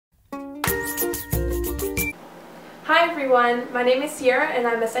Hi everyone, my name is Syerra and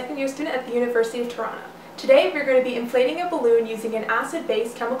I'm a second year student at the University of Toronto. Today we're going to be inflating a balloon using an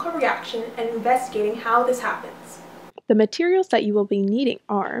acid-base chemical reaction and investigating how this happens. The materials that you will be needing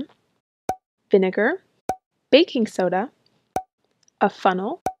are vinegar, baking soda, a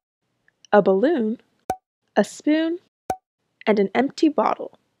funnel, a balloon, a spoon, and an empty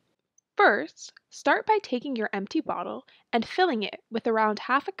bottle. First, start by taking your empty bottle and filling it with around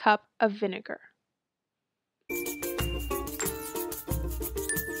half a cup of vinegar.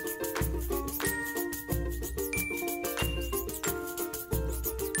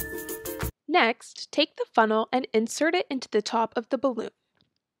 Next, take the funnel and insert it into the top of the balloon.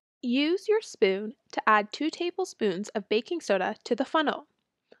 Use your spoon to add 2 tablespoons of baking soda to the funnel.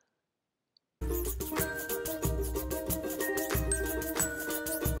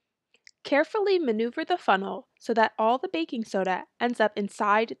 Carefully maneuver the funnel so that all the baking soda ends up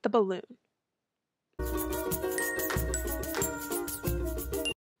inside the balloon.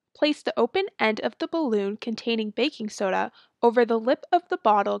 Place the open end of the balloon containing baking soda over the lip of the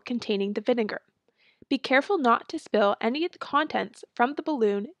bottle containing the vinegar. Be careful not to spill any of the contents from the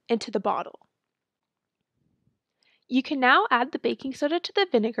balloon into the bottle. You can now add the baking soda to the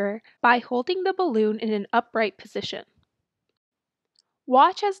vinegar by holding the balloon in an upright position.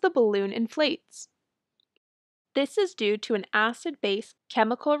 Watch as the balloon inflates. This is due to an acid-base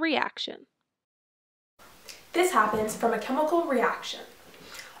chemical reaction. This happens from a chemical reaction.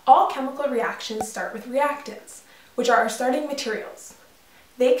 All chemical reactions start with reactants, which are our starting materials.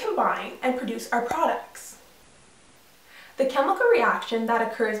 They combine and produce our products. The chemical reaction that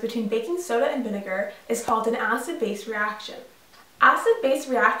occurs between baking soda and vinegar is called an acid-base reaction. Acid-base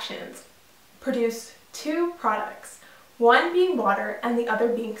reactions produce 2 products, one being water and the other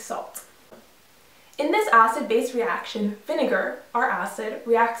being salt. In this acid-base reaction, vinegar, our acid,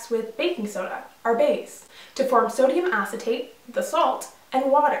 reacts with baking soda, our base, to form sodium acetate, the salt, and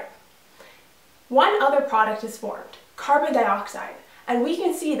water. One other product is formed, carbon dioxide, and we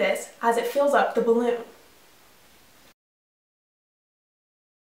can see this as it fills up the balloon.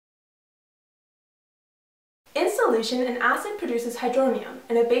 In solution, an acid produces hydronium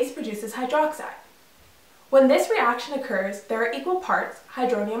and a base produces hydroxide. When this reaction occurs, there are equal parts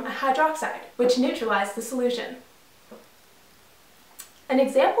hydronium and hydroxide, which neutralize the solution. An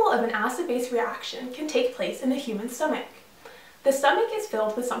example of an acid-base reaction can take place in the human stomach. The stomach is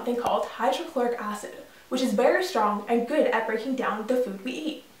filled with something called hydrochloric acid, which is very strong and good at breaking down the food we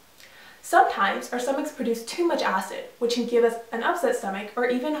eat. Sometimes our stomachs produce too much acid, which can give us an upset stomach or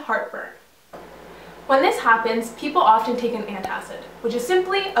even heartburn. When this happens, people often take an antacid, which is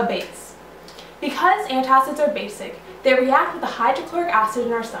simply a base. Because antacids are basic, they react with the hydrochloric acid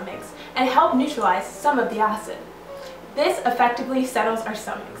in our stomachs and help neutralize some of the acid. This effectively settles our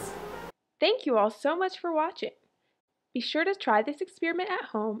stomachs. Thank you all so much for watching. Be sure to try this experiment at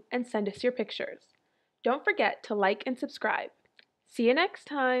home and send us your pictures. Don't forget to like and subscribe. See you next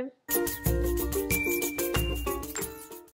time!